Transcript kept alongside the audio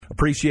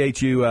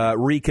Appreciate you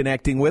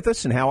reconnecting with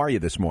us, and how are you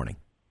this morning?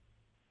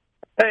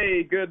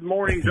 Hey, good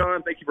morning,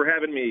 John. Thank you for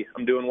having me.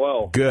 I'm doing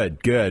well.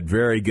 Good,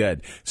 very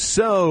good.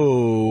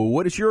 So,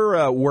 what does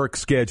your work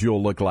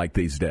schedule look like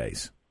these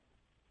days?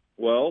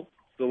 Well,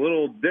 it's a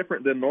little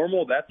different than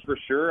normal, that's for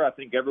sure. I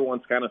think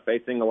everyone's kind of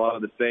facing a lot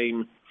of the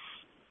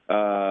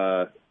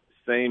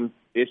same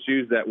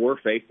issues that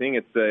we're facing.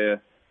 It's a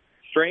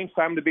strange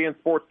time to be in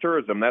sports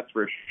tourism, that's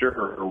for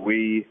sure.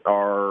 We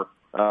are,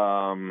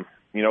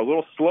 a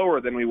little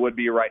slower than we would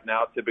be right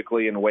now,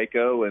 typically in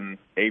Waco in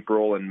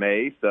April and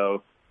May.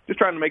 So just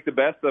trying to make the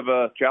best of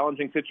a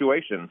challenging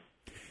situation.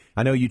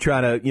 I know you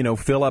try to,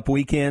 fill up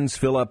weekends,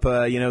 fill up,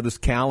 this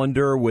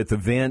calendar with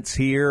events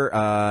here,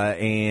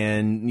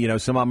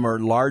 and, some of them are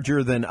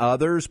larger than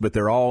others, but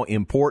they're all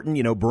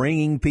important,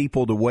 bringing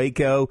people to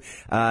Waco.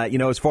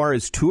 As far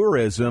as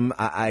tourism,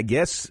 I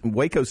guess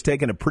Waco's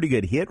taking a pretty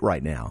good hit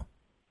right now.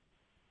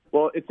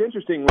 Well, it's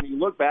interesting. When you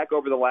look back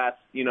over the last,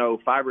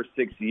 5 or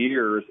 6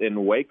 years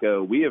in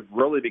Waco, we have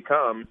really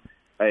become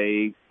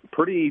a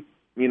pretty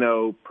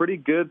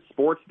good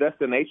sports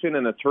destination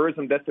and a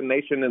tourism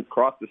destination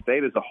across the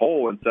state as a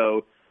whole. And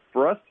so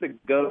for us to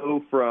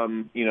go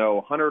from,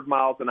 100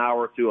 miles an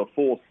hour to a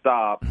full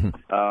stop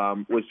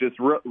was just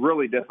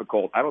really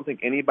difficult. I don't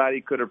think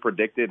anybody could have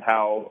predicted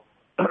how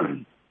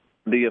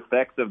the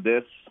effects of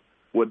this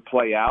would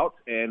play out.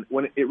 And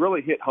when it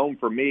really hit home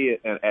for me,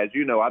 as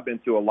you know, I've been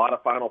to a lot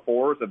of Final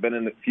Fours. I've been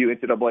in a few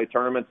NCAA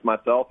tournaments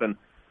myself. And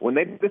when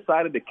they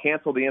decided to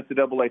cancel the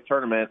NCAA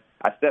tournament,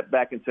 I stepped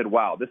back and said,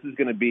 wow, this is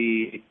going to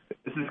be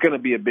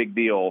a big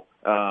deal.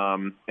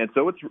 And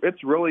so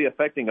it's really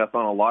affecting us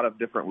on a lot of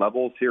different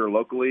levels here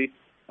locally.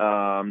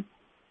 When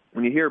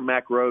you hear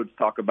Mac Rhodes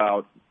talk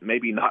about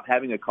maybe not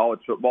having a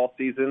college football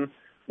season,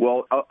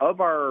 well,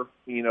 of our,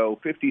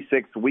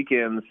 56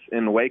 weekends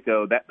in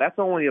Waco, that's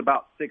only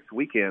about 6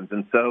 weekends.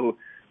 And so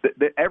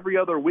every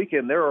other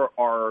weekend there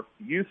are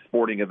youth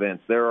sporting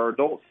events. There are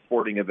adult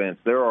sporting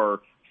events. There are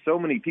so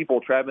many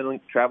people traveling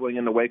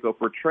into Waco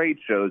for trade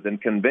shows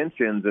and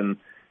conventions.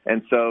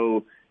 And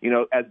so,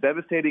 as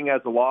devastating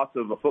as the loss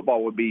of a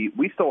football would be,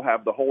 we still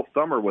have the whole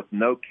summer with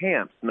no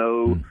camps,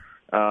 no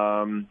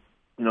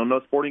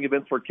sporting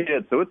events for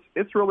kids. So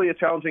it's really a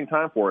challenging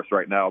time for us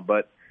right now.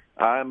 But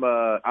I'm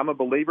a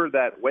believer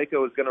that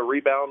Waco is going to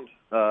rebound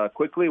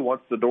quickly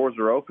once the doors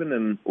are open,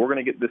 and we're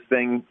going to get this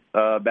thing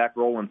back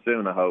rolling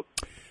soon, I hope.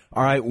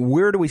 All right,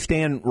 where do we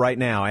stand right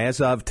now? As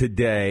of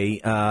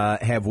today,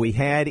 have we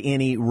had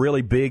any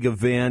really big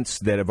events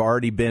that have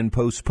already been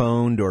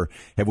postponed, or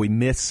have we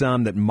missed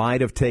some that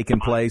might have taken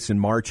place in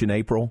March and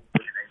April?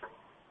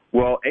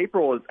 Well,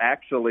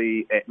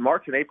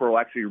 March and April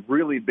are actually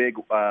really big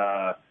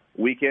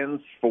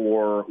weekends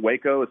for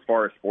Waco as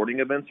far as sporting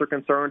events are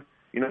concerned.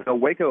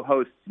 Waco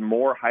hosts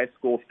more high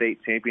school state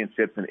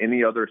championships than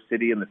any other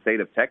city in the state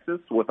of Texas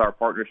with our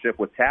partnership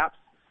with TAPS.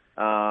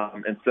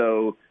 And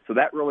so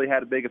that really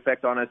had a big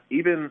effect on us.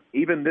 Even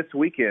this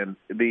weekend,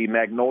 the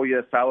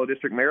Magnolia Silo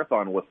District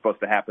Marathon was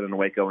supposed to happen in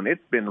Waco, and it's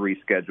been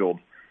rescheduled.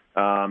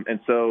 And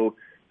so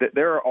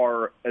there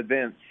are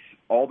events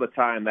all the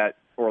time that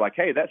are like,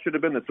 hey, that should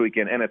have been this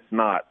weekend, and it's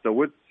not.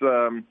 So it's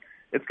going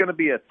to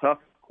be a tough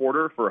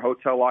quarter for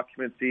hotel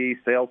occupancy,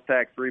 sales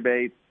tax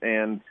rebates,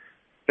 and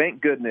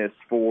thank goodness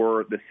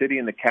for the city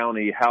and the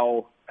county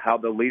how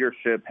the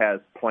leadership has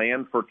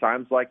planned for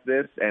times like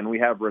this, and we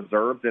have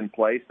reserves in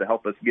place to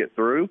help us get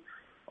through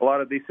a lot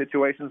of these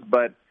situations.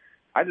 But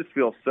I just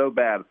feel so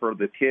bad for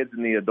the kids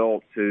and the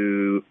adults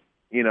who,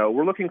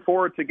 we're looking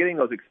forward to getting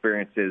those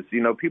experiences.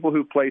 People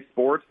who play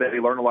sports, they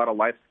learn a lot of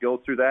life skills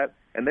through that,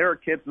 and there are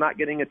kids not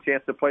getting a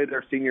chance to play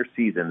their senior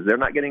seasons. They're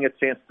not getting a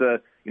chance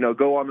to,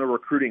 go on the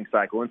recruiting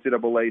cycle.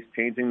 NCAA's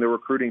changing the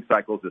recruiting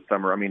cycles this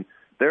summer. I mean,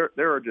 there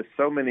are just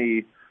so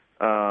many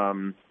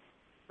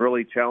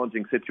really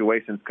challenging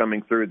situations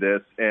coming through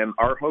this, and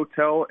our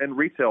hotel and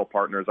retail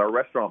partners, our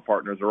restaurant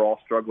partners, are all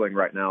struggling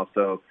right now.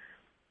 So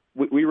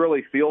we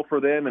really feel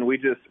for them, and we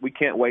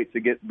can't wait to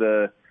get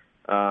the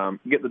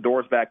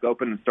doors back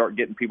open and start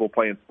getting people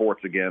playing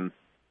sports again.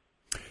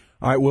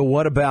 All right. Well,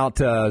 what about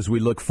as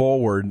we look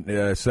forward,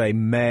 say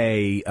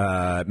May,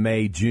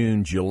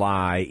 June,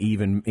 July,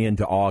 even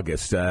into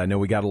August? I know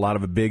we got a lot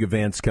of big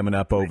events coming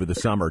up over the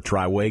summer.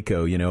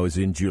 Tri-Waco, is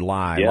in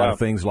July. Yeah. A lot of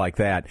things like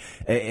that.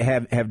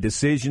 Have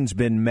decisions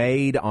been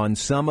made on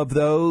some of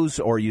those,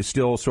 or are you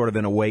still sort of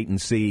in a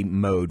wait-and-see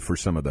mode for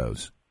some of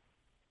those?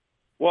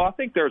 Well, I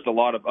think there's a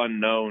lot of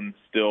unknown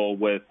still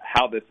with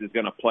how this is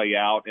going to play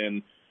out,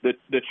 and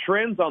the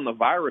trends on the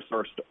virus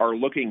are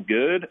looking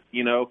good.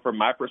 From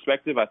my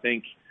perspective, I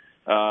think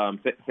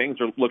things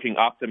are looking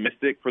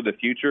optimistic for the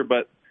future.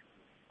 But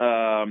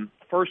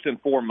first and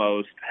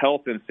foremost,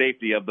 health and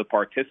safety of the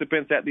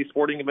participants at these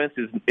sporting events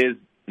is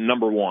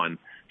number one.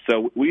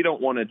 So we don't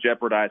want to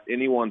jeopardize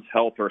anyone's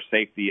health or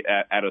safety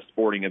at a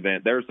sporting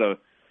event. There's a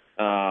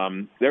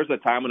time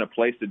and a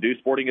place to do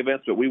sporting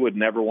events, but we would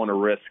never want to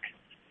risk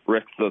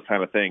those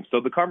kind of things.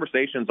 So the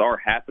conversations are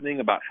happening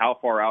about how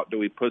far out do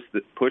we push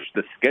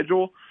the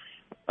schedule.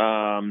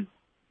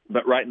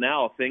 But right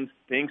now, things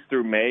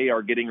through May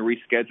are getting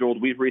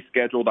rescheduled. We've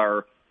rescheduled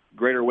our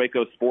Greater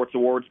Waco Sports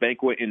Awards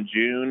banquet in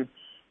June.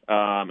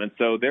 And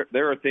so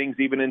there are things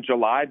even in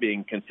July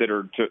being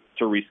considered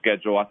to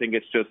reschedule. I think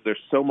it's just there's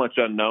so much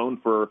unknown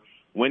for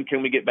when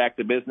can we get back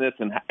to business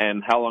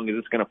and how long is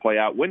this going to play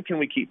out? When can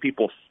we keep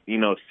people,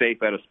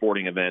 safe at a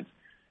sporting event?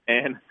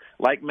 And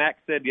like Mac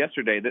said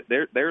yesterday,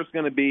 that there's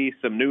going to be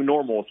some new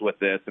normals with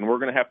this, and we're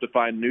going to have to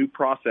find new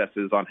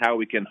processes on how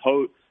we can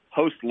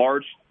host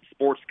large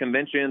sports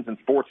conventions and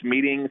sports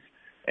meetings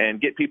and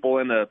get people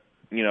in a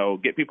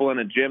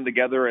gym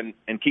together and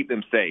keep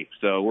them safe.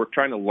 So we're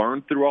trying to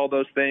learn through all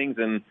those things,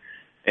 and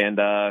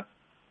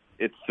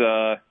it's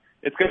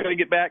going to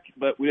get back,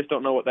 but we just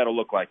don't know what that'll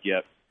look like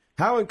yet.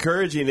 How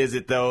encouraging is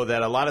it, though,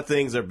 that a lot of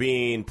things are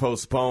being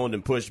postponed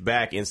and pushed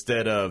back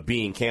instead of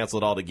being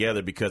canceled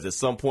altogether? Because at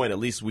some point, at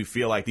least we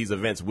feel like these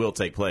events will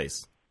take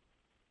place.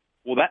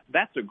 Well,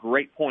 that's a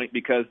great point,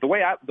 because the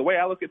way I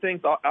look at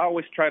things, I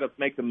always try to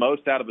make the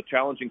most out of a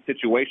challenging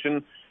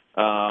situation.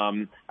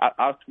 I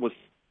was.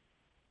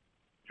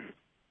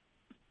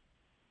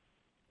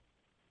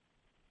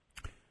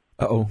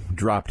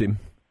 Dropped him.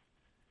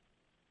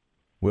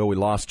 Will, we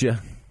lost you.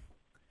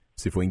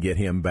 See if we can get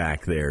him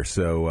back there.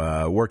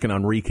 So working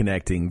on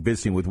reconnecting,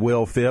 visiting with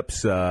Will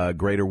Phipps,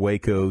 Greater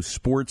Waco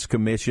Sports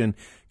Commission.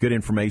 Good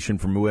information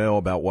from Will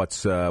about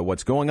what's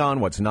going on,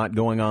 what's not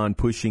going on,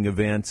 pushing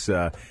events,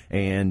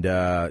 and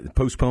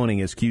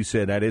postponing, as Q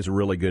said. That is a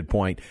really good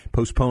point.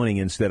 Postponing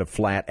instead of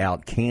flat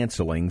out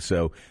canceling.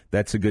 So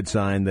that's a good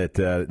sign that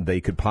they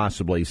could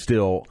possibly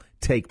still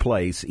take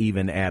place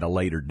even at a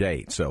later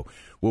date. So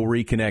we'll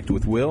reconnect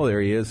with Will.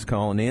 There he is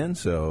calling in.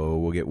 So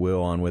we'll get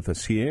Will on with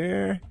us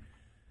here.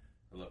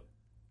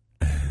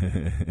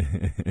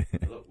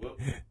 Hello, Will.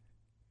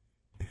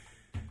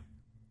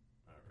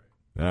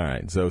 All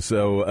right.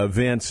 So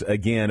events. I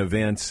think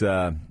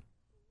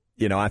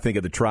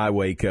of the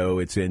Tri-Waco.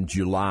 It's in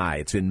July.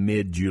 It's in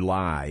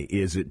mid-July.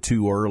 Is it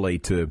too early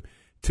to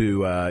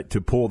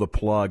pull the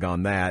plug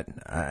on that?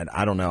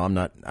 I don't know.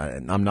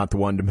 I'm not the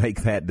one to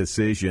make that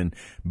decision,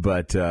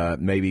 but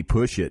maybe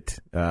push it.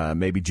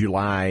 Maybe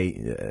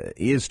July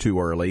is too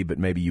early, but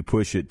maybe you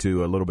push it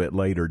to a little bit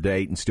later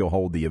date and still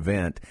hold the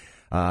event.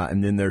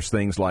 And then there's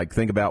things like,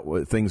 think about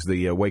things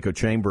the Waco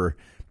Chamber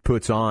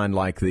puts on,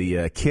 like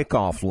the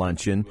kickoff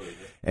luncheon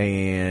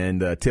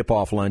and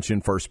tip-off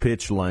luncheon, first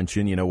pitch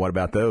luncheon. What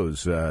about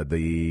those?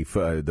 The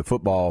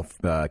football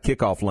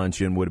kickoff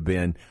luncheon would have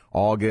been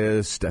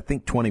August, I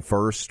think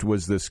 21st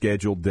was the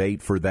scheduled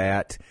date for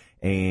that.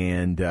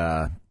 And,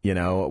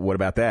 what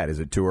about that? Is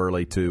it too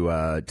early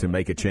to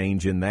make a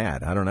change in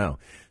that? I don't know.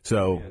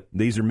 So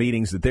these are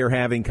meetings that they're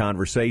having,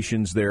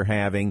 conversations they're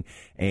having,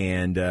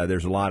 and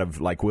there's a lot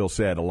of, like Will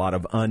said, a lot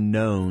of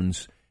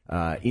unknowns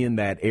in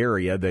that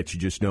area that you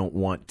just don't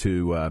want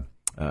to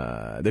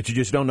that you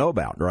just don't know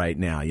about right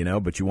now,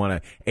 but you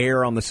want to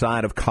err on the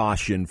side of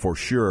caution for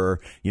sure.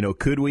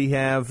 Could we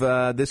have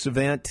this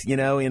event,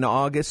 in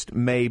August?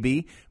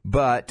 Maybe,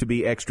 but to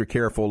be extra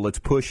careful, let's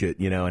push it,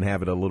 and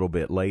have it a little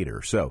bit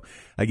later. So,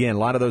 again, a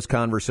lot of those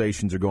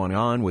conversations are going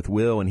on with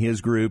Will and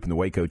his group and the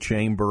Waco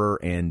Chamber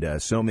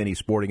and so many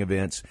sporting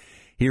events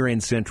here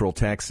in Central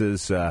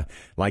Texas.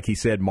 Like he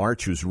said,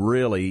 March was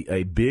really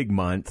a big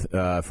month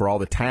for all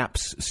the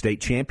TAPS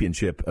state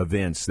championship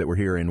events that were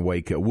here in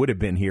Waco, would have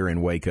been here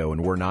in Waco,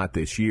 and were not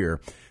this year.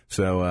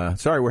 So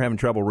sorry we're having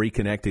trouble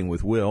reconnecting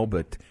with Will,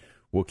 but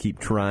we'll keep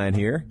trying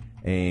here.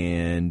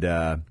 And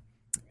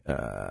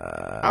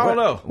I don't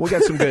know. We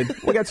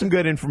got some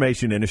good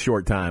information in a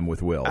short time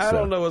with Will. I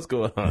don't know what's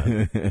going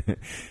on.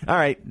 All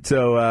right.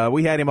 So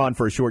we had him on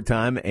for a short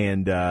time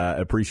and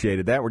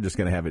appreciated that. We're just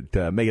going to have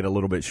it make it a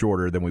little bit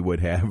shorter than we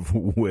would have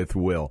with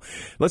Will.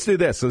 Let's do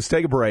this. Let's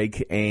take a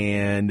break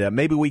and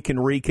maybe we can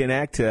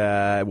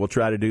reconnect. We'll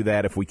try to do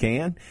that if we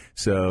can.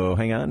 So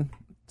hang on.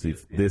 See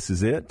if this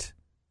is it.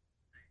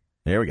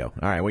 There we go.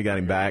 All right, we got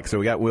him back. So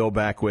we got Will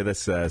back with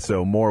us,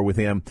 so more with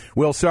him.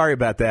 Will, sorry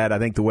about that. I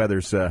think the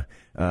weather's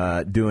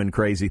doing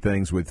crazy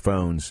things with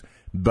phones.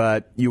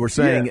 But you were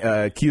saying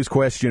Q's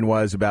question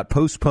was about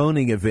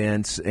postponing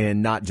events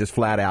and not just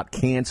flat out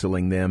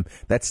canceling them.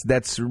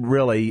 That's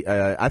really,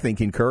 I think,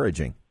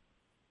 encouraging.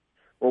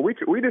 Well,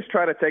 we just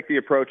try to take the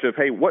approach of,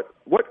 hey, what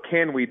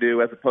can we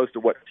do as opposed to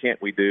what can't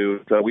we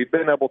do? So we've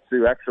been able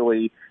to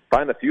actually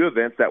find a few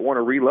events that want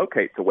to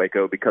relocate to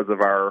Waco because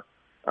of our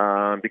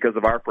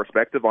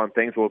perspective on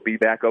things. Will be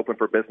back open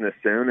for business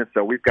soon. And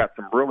so we've got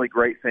some really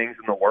great things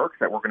in the works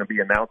that we're going to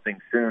be announcing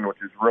soon, which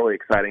is really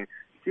exciting.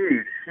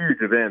 Huge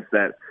events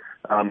that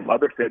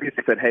other cities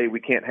said, hey, we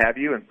can't have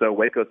you. And so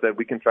Waco said,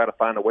 we can try to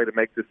find a way to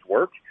make this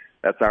work.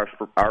 That's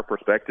our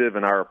perspective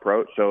and our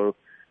approach. So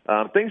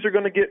things are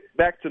going to get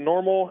back to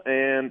normal,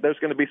 and there's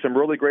going to be some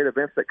really great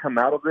events that come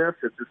out of this.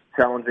 It's just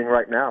challenging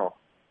right now.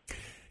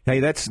 Hey,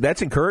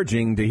 that's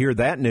encouraging to hear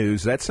that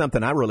news. That's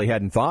something I really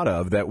hadn't thought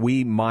of, that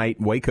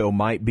Waco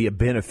might be a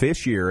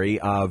beneficiary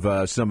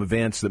of some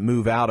events that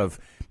move out of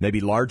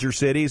maybe larger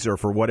cities or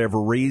for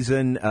whatever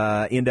reason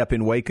end up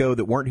in Waco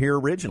that weren't here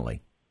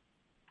originally.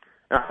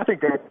 I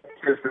think that's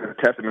just a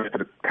testament to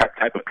the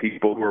type of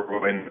people who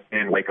are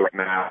in Waco right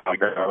now.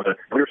 The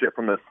leadership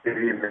from the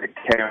city and the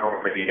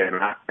county,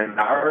 and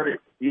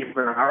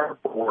our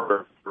board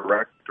of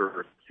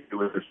directors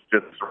was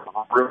just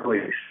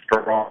really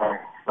strong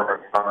for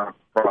a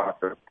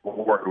nonprofit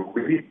board.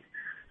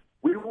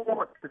 We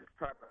want to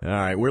try to. All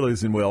right, we're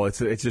losing Will. It's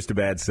just a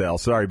bad sell.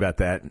 Sorry about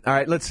that. All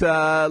right, let's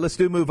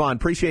move on.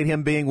 Appreciate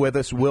him being with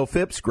us. Will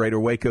Phipps, Greater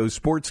Waco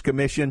Sports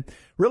Commission.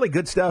 Really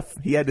good stuff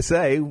he had to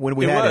say when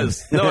we had him.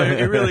 No,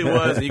 it really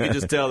was. You could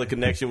just tell the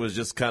connection was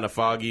just kind of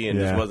foggy and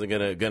just wasn't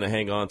gonna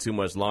hang on too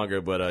much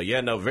longer. But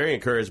very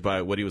encouraged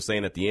by what he was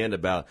saying at the end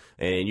about,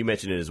 and you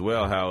mentioned it as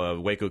well, how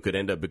Waco could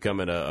end up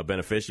becoming a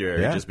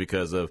beneficiary just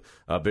because of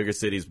bigger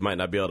cities might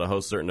not be able to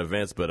host certain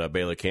events, but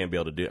Baylor can be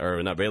able to do,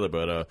 or not Baylor,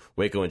 but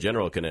Waco in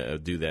general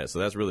can do that. So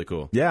that's really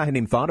cool. Yeah, I hadn't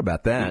even thought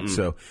about that.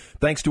 So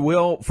thanks to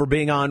Will for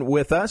being on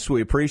with us.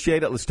 We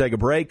appreciate it. Let's take a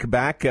break.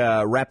 Back,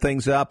 wrap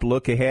things up,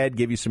 look ahead,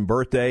 give you some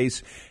birthdays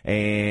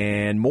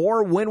and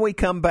more when we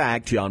come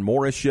back. John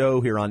Morris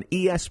Show here on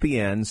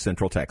ESPN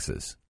Central Texas.